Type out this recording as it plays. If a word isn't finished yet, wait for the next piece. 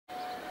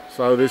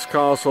So this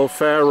castle,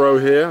 Pharaoh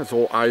here, it's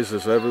all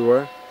Isis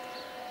everywhere.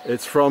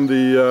 It's from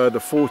the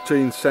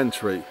 14th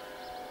century.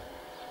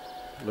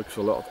 Looks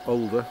a lot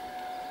older.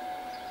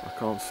 I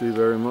can't see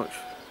very much.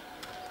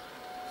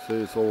 See,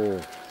 it's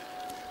all,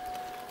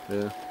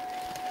 yeah.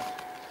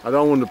 I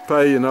don't want to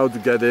pay, you know, to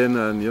get in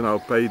and, you know,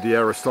 pay the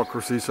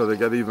aristocracy so they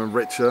get even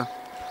richer.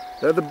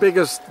 They're the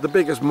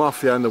biggest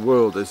mafia in the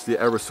world is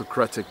the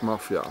aristocratic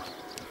mafia.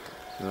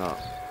 Yeah.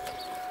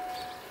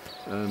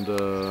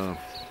 And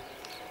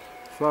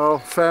so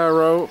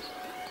Pharaoh,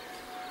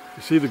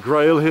 you see the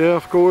Grail here,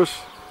 of course.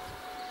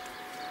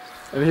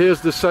 And here's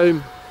the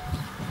same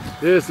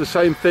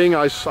thing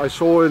I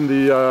saw in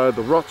the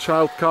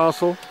Rothschild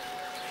castle.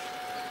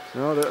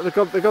 You know,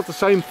 they got the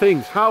same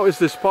things. How is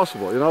this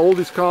possible? You know, all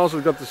these castles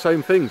have got the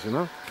same things. You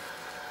know,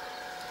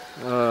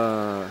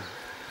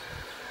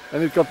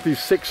 and it's got these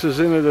sixes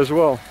in it as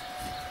well.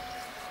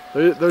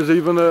 There's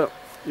even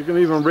you can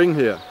even ring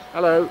here.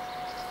 Hello,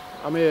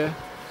 I'm here.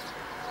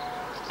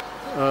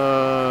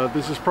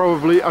 This is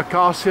probably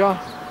Acacia,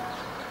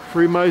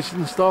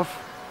 Freemason stuff.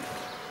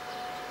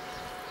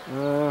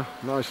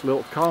 Nice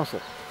little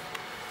castle.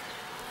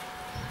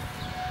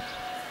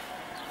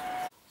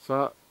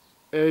 So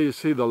here you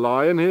see the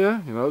lion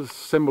here, you know, the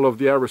symbol of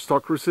the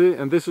aristocracy,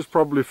 and this is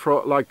probably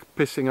like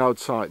pissing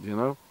outside, you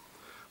know.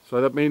 So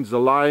that means the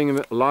lion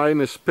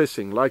is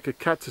pissing, like a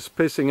cat is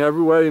pissing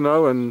everywhere, you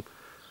know, and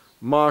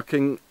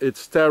marking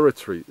its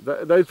territory.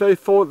 They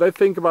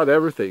think about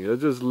everything. They're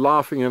just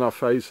laughing in our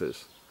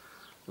faces.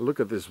 Look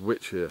at this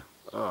witch here.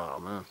 Oh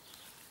man.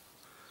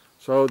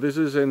 So this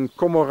is in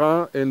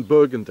Comorins in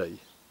Burgundy.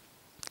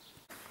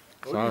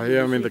 So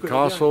here I'm in the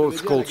castle.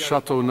 It's called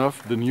Chateau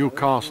Neuf, the new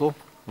castle.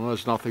 Well,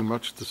 there's nothing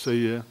much to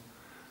see here.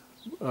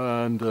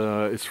 And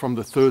it's from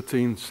the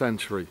 13th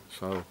century,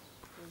 so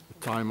the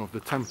time of the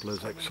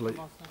Templars actually.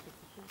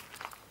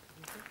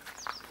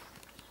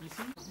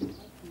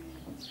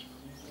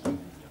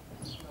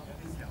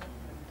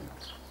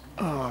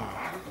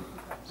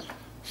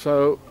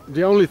 So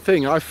the only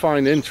thing I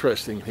find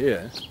interesting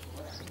here,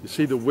 you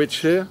see the witch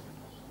here?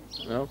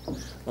 You know?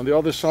 On the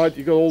other side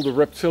you got all the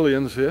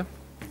reptilians here.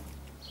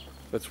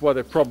 That's where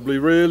they probably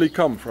really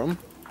come from.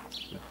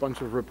 A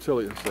bunch of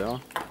reptilians they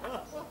are.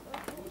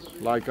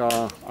 Like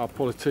our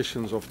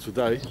politicians of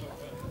today.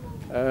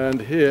 And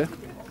here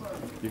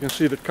you can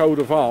see the coat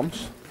of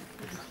arms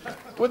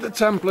with the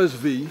Templars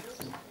V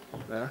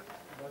there.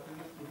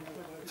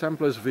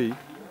 Templars V.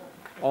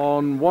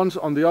 On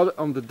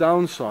the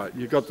downside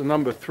you got the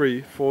number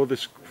 3 for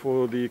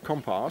the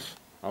compass.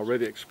 I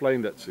already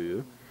explained that to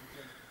you.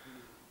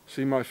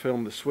 See my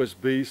film The Swiss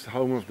Beast,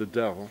 Home of the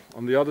Devil.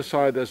 On the other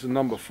side there's the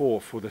number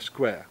 4 for the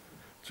square.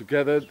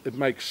 Together it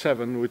makes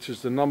 7, which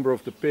is the number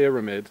of the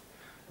pyramid.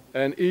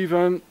 And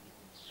even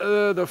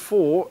the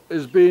 4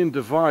 is being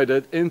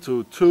divided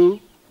into 2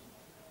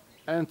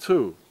 and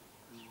 2.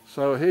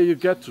 So here you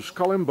get to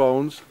Skull and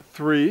Bones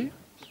 3,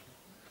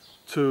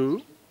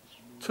 2,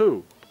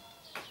 2.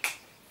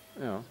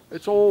 You know,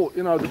 it's all,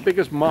 you know, the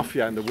biggest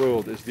mafia in the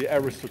world is the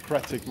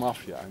aristocratic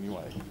mafia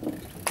anyway.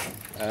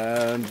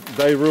 And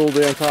they rule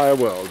the entire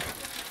world.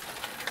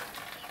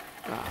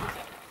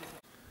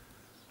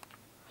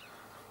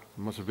 It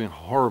must have been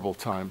horrible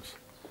times.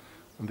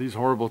 And these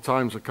horrible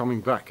times are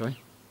coming back, eh?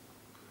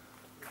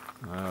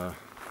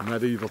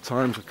 Medieval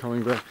times are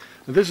coming back.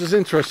 And this is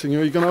interesting, you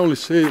know, you can only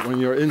see it when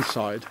you're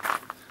inside.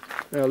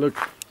 Yeah, look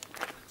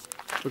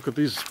at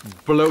these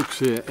blokes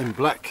here in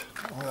black.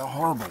 Oh, they're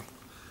horrible.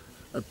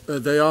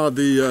 They are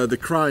the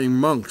crying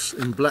monks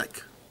in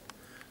black.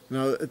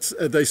 Now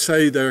they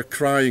say they're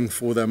crying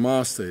for their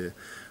master here,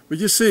 but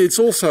you see, it's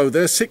also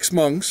there's 6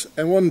 monks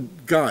and 1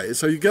 guy.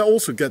 So you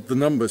also get the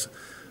number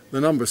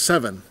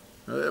 7,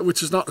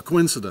 which is not a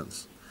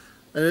coincidence.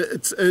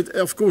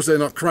 Of course, they're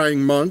not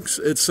crying monks.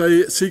 It's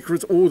a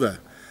secret order.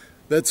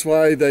 That's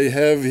why they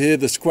have here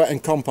the square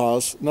and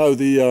compass. No,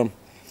 the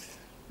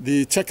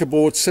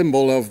checkerboard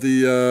symbol of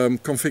the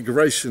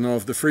configuration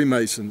of the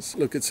Freemasons.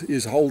 Look,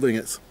 he's holding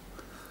it.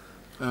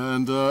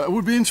 And it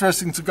would be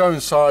interesting to go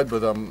inside,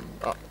 but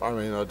I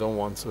mean, I don't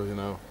want to, you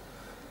know.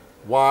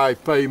 Why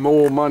pay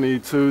more money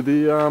to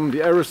the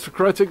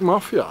aristocratic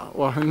mafia?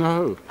 Well,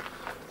 no.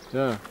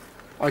 Yeah.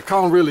 I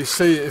can't really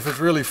see if it's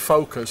really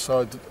focused,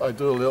 so I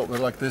do a little bit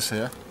like this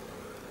here.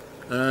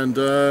 And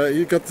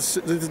you got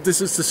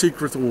this is the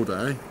secret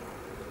order, eh?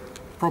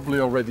 Probably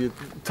already,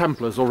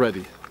 Templars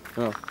already.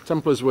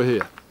 Templars were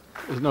here,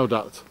 there's no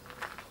doubt.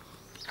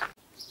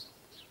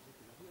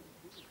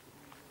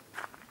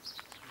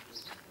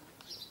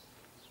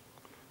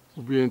 It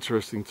would be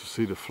interesting to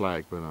see the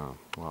flag, but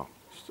well,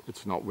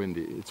 it's not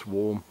windy, it's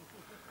warm,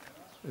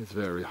 it's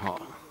very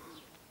hot.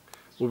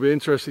 It would be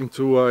interesting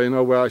to, you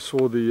know, where I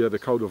saw the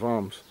coat of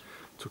arms,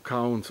 to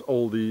count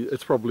all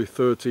it's probably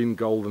 13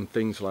 golden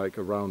things like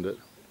around it.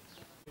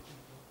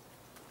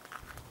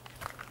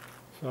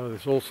 So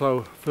there's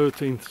also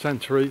 13th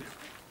century.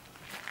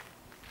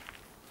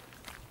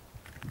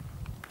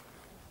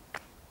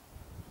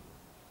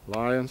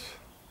 Lions,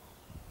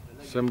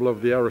 symbol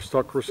of the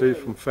aristocracy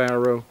from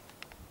Pharaoh.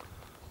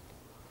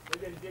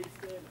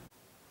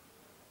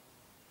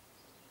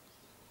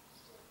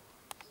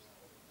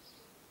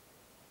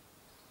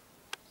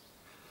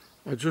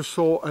 I just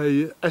saw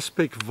a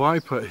aspic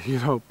viper, you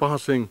know,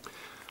 passing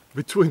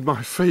between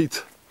my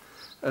feet.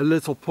 A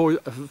little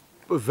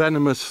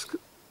venomous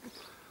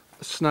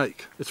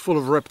snake. It's full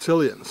of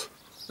reptilians.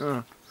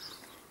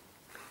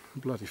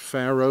 Bloody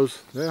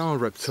pharaohs, they are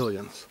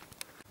reptilians.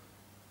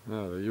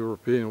 The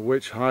European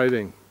witch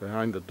hiding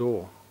behind the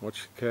door. What's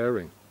she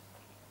carrying?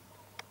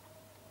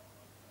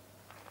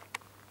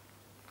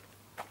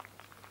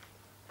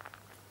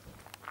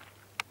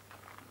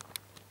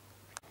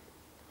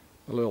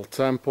 A little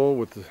temple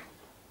with the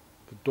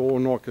door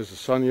knock is a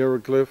sun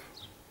hieroglyph.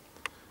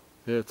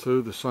 Here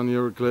too, the sun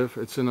hieroglyph.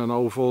 It's in an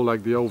oval,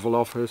 like the Oval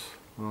Office.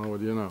 Oh, what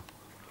do you know?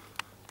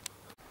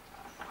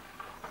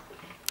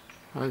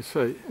 I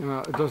say, you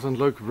know, it doesn't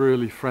look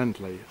really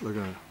friendly. Look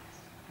at it.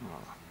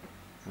 Oh,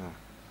 yeah.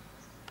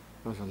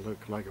 Doesn't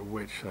look like a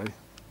witch, eh?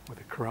 With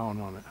a crown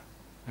on it.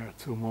 There are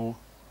two more.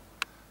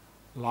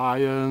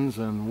 Lions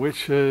and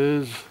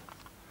witches.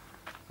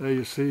 There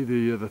you see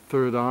the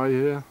third eye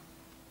here.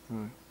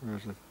 Where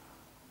is it?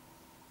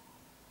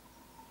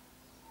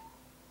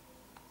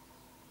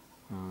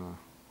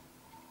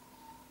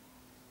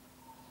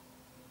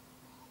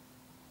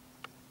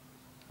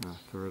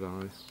 Third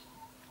eye.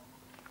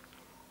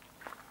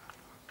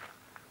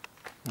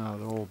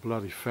 They're all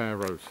bloody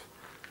pharaohs.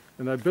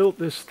 And they built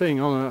this thing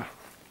on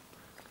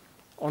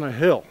a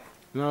hill,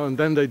 you know, and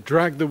then they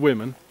dragged the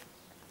women,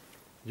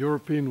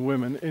 European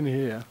women, in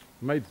here,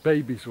 made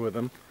babies with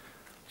them.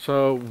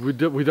 So we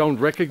don't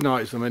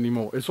recognize them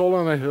anymore. It's all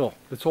on a hill.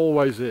 It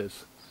always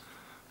is.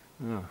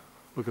 Yeah,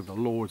 look at the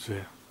lords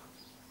here.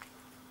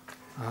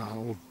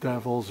 All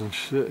devils and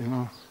shit, you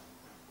know.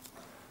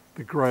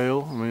 The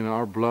Grail, I mean,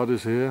 our blood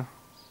is here.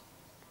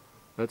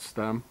 That's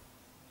them.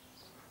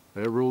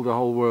 They rule the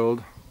whole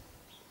world.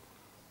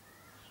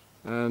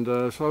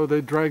 And so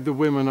they dragged the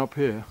women up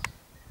here.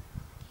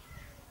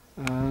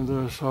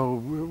 And so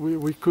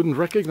we couldn't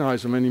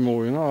recognize them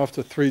anymore, you know,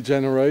 after 3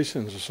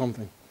 generations or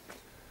something.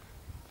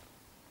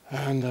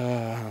 And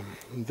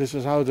this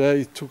is how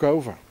they took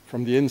over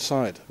from the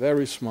inside.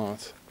 Very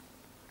smart.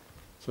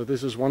 So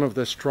this is one of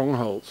their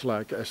strongholds,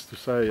 like as to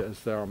say,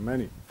 as there are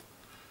many.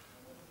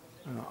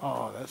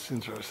 Oh, that's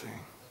interesting.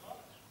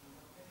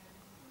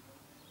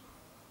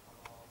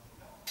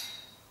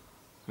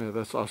 Yeah,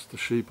 that's us, the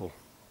sheeple,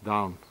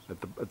 down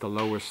at the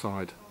lower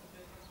side.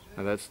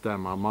 And that's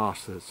them, our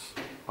masters,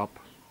 up.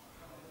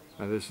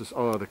 And this is,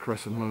 the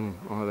crescent moon.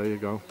 Oh, there you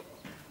go.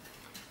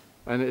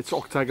 And it's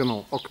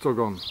octagonal,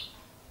 octagon.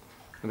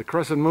 And the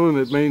crescent moon,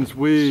 it means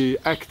we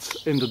act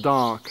in the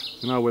dark,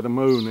 you know, where the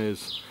moon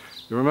is.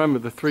 You remember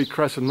the 3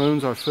 crescent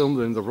moons I filmed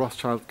in the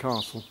Rothschild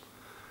Castle?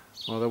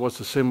 Well, that was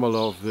the symbol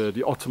of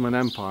the Ottoman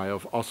Empire,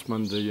 of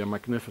Osman the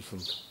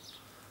Magnificent.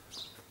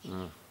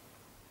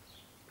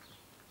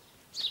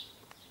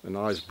 A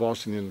nice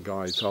Bosnian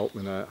guy told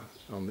me that,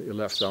 he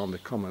left down the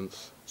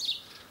comments.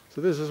 So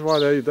this is why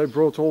they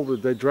brought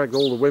they dragged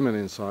all the women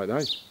inside,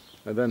 eh?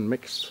 And then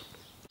mixed.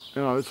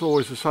 You know, it's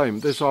always the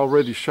same. This I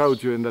already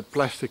showed you in that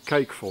plastic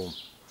cake form.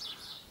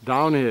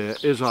 Down here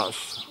is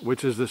us,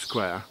 which is the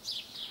square.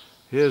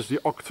 Here's the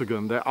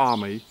octagon, their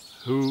army,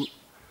 who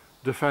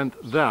defend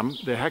them,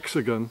 the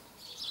hexagon,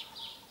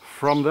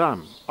 from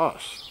them,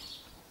 us.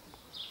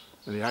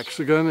 And the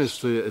hexagon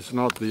is it's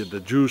not the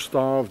Jew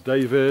star of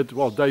David.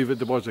 Well,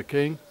 David was a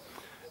king.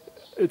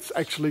 It's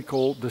actually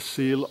called the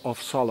seal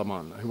of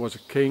Solomon. He was a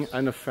king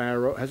and a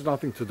pharaoh. It has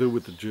nothing to do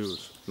with the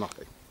Jews,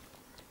 nothing.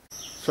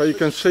 So you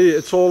can see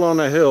it's all on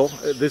a hill.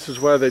 This is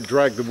where they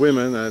drag the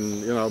women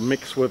and, you know,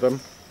 mix with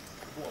them.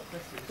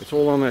 It's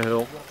all on a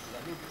hill.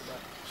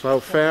 So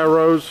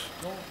pharaohs,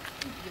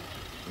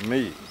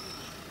 me,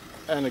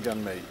 and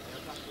again me.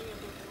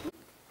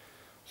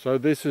 So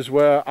this is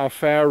where our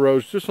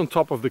pharaohs, just on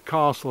top of the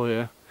castle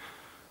here,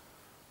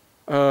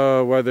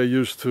 where they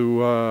used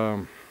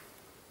to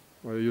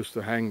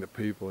hang the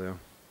little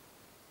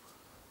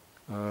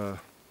yeah.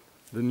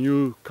 The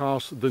new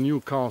castle,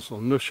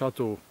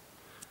 Neufchâteau,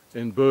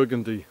 in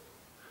Burgundy.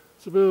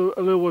 It's a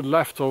little bit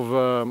left of.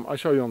 I'll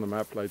show you on the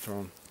map later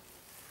on.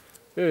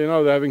 Yeah, you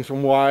know, they're having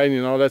some wine.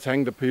 You know, let's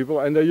hang the people,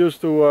 and they used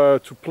to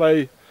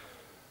play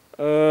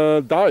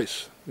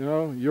dice. You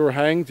know, you're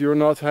hanged, you're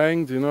not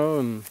hanged. You know,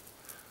 and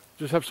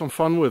just have some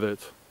fun with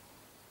it.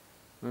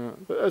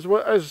 But as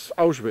well as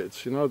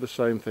Auschwitz, you know, the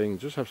same thing.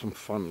 Just have some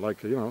fun,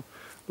 like, you know,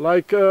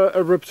 like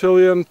a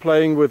reptilian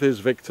playing with his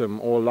victim,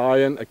 or a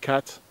lion, a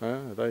cat.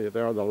 They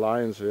are the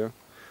lions here.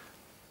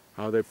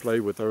 How they play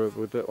with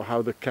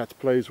how the cat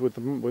plays with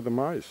the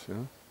mice. You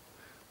know,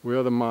 we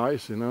are the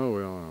mice. You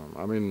know,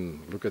 I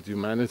mean, look at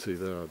humanity.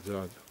 They are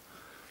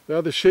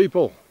the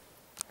sheeple.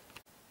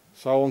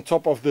 So on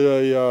top of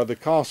the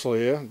castle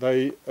here,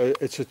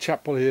 it's a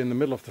chapel here in the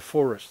middle of the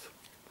forest.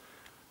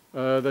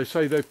 They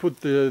say they put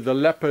the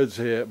leopards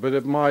here, but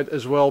it might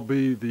as well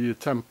be the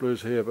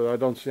Templars here, but I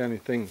don't see any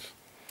things.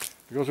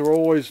 Because they're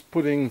always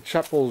putting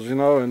chapels, you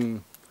know,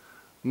 and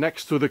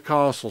next to the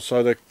castle,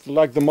 so they,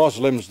 like the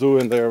Muslims do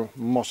in their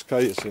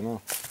mosques, you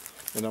know,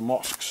 in their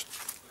mosques,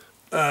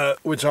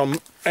 which are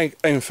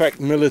in fact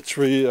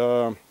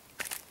military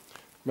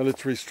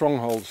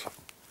strongholds.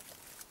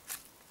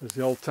 It's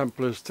the old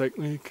Templars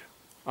technique.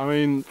 I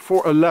mean,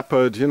 for a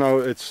leopard, you know,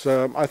 it's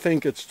I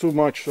think it's too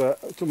much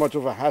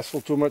of a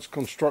hassle, too much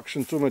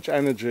construction, too much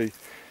energy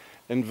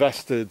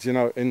invested, you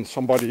know, in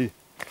somebody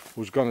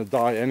who's going to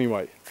die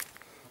anyway.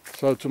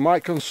 So to my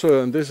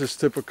concern, this is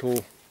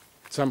typical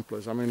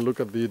Templars. I mean, look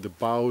at the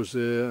boughs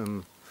here,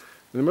 and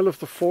in the middle of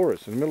the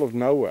forest, in the middle of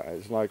nowhere.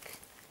 It's like,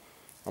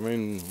 I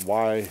mean,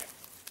 why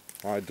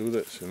do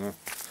this, you know?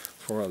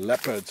 For a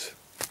leopard,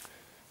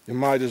 you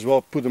might as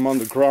well put them on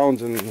the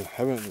ground and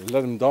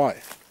let them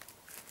die.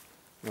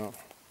 No.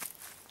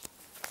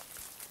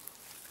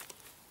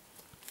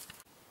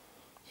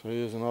 So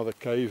here's another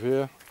cave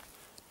here.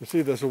 You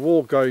see there's a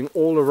wall going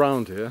all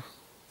around here,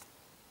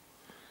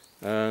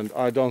 and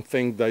I don't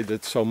think they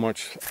did so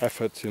much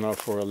effort, you know,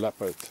 for a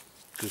leopard.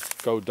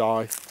 Just go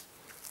die.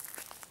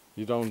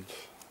 You don't,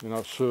 you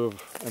know,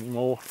 serve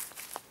anymore.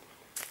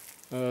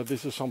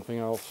 This is something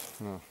else,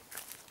 you know.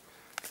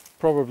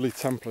 Probably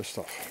Templar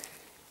stuff.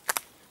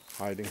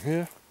 Hiding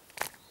here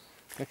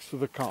next to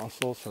the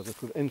castle so they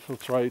could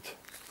infiltrate.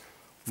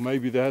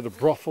 Maybe they had a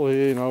brothel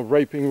here, you know,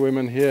 raping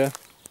women here,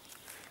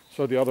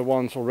 so the other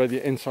ones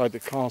already inside the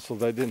castle,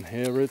 they didn't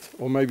hear it.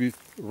 Or maybe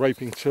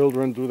raping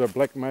children, do their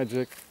black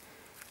magic,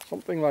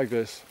 something like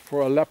this.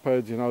 For a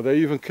leopard, you know, they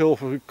even kill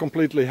for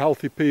completely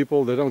healthy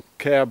people, they don't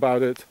care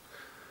about it.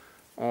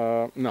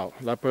 No,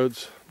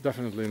 leopards,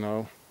 definitely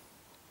no.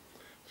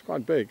 It's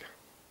quite big.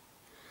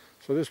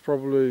 So this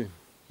probably,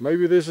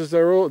 maybe this is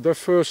their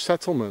first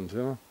settlement, you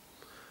know,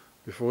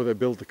 before they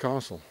built the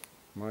castle.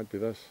 Might be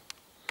this.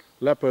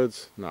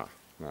 Leopards, no.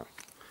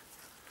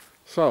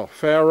 So,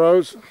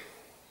 pharaohs,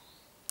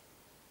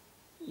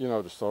 you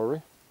know the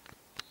story.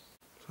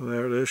 So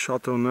there it is,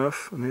 Chateau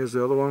Neuf, and here's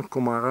the other one,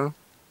 Comarin.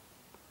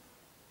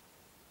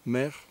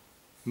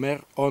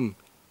 Mer-on.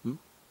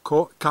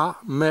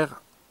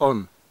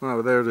 Ka-mer-on.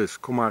 Oh, there it is,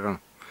 Comarin.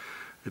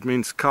 It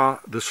means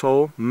Ka, the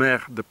soul,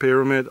 Mer, the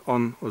pyramid,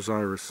 on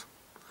Osiris.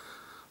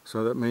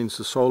 So that means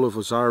the soul of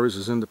Osiris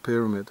is in the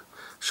pyramid.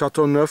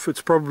 Chateau Neuf,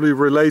 it's probably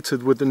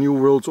related with the New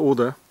World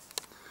Order.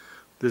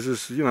 This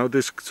is, you know,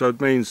 so it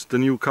means the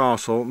new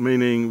castle,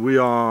 meaning we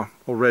are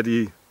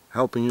already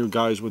helping you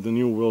guys with the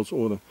New World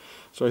Order.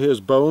 So here's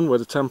Beaune, where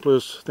the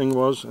Templars thing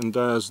was, and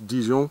there's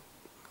Dijon,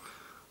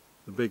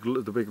 the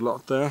big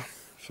lot there.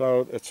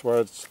 So that's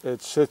where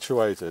it's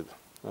situated.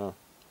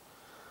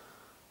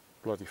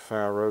 Bloody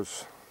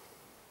pharaohs.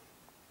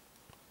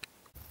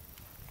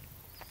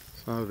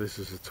 So this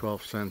is a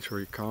 12th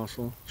century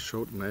castle,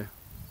 Chautenay. I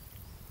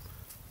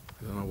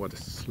don't know what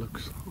it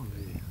looks on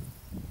the...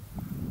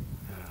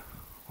 Yeah,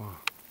 wow.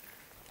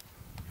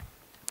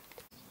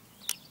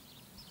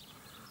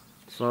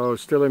 So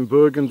still in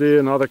Burgundy,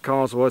 another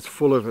castle that's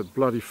full of it,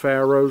 bloody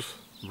pharaohs,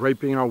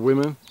 raping our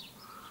women.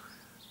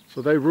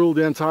 So they rule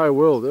the entire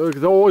world.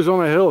 They're always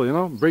on a hill, you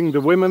know, bring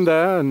the women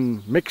there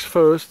and mix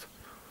first.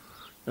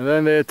 And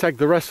then they attack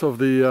the rest of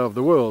the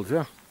world,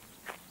 yeah.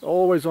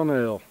 Always on a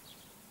hill.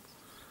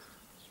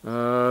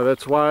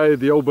 That's why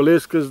the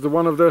obelisk is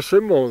one of their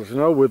symbols, you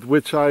know, with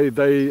which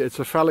it's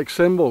a phallic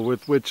symbol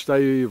with which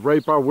they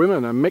rape our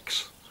women and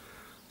mix.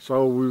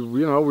 So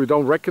we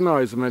don't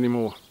recognize them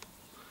anymore.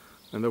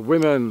 And the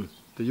women,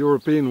 the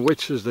European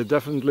witches, they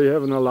definitely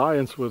have an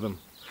alliance with them.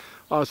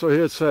 So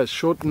here it says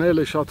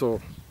Chautenay-le-Château.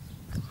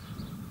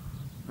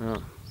 Yeah.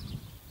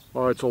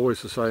 Well, it's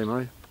always the same,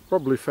 eh?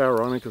 Probably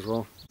pharaonic as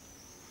well.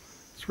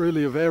 It's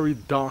really a very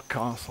dark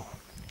castle.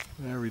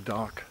 Very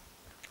dark.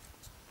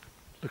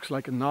 Looks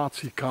like a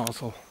Nazi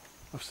castle.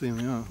 I've seen,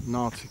 you know,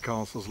 Nazi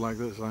castles like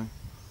this, eh?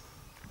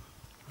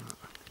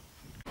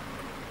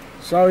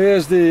 So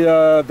here's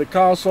the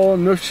castle,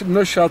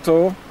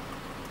 Neufchâteau.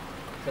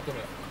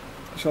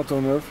 Chateau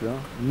Neuf, yeah.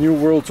 New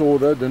World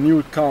Order, the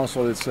new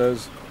castle, it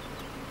says,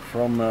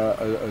 from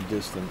a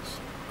distance.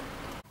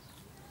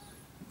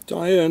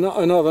 So here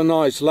another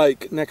nice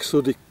lake next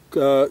to the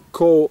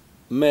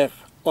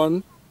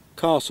Comarin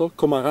castle,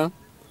 Comarin.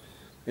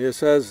 Here it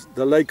says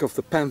the Lake of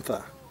the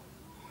Panther.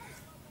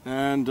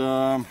 And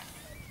so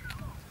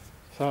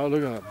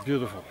look at that,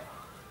 beautiful.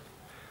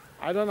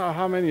 I don't know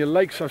how many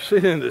lakes I've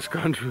seen in this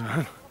country,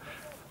 man.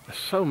 There's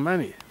so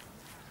many.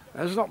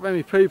 There's not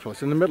many people.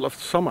 It's in the middle of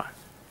summer.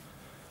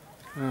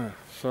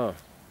 So